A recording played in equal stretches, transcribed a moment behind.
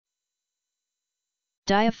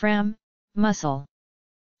Diaphragm, muscle.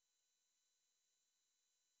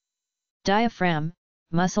 Diaphragm,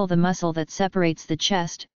 muscle. The muscle that separates the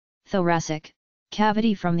chest, thoracic,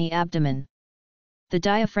 cavity from the abdomen. The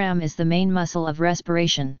diaphragm is the main muscle of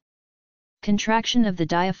respiration. Contraction of the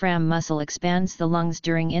diaphragm muscle expands the lungs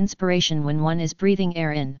during inspiration when one is breathing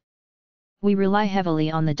air in. We rely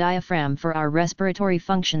heavily on the diaphragm for our respiratory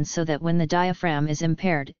functions so that when the diaphragm is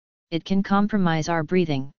impaired, it can compromise our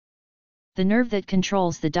breathing. The nerve that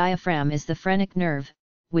controls the diaphragm is the phrenic nerve,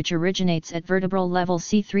 which originates at vertebral level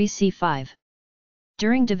C3-C5.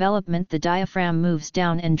 During development, the diaphragm moves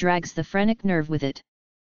down and drags the phrenic nerve with it.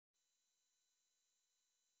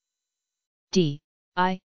 D,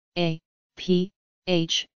 I, A, P,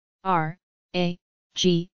 H, R, A,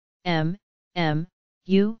 G, M, M,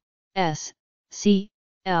 U, S, C,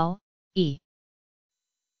 L, E.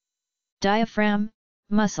 Diaphragm,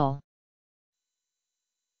 muscle.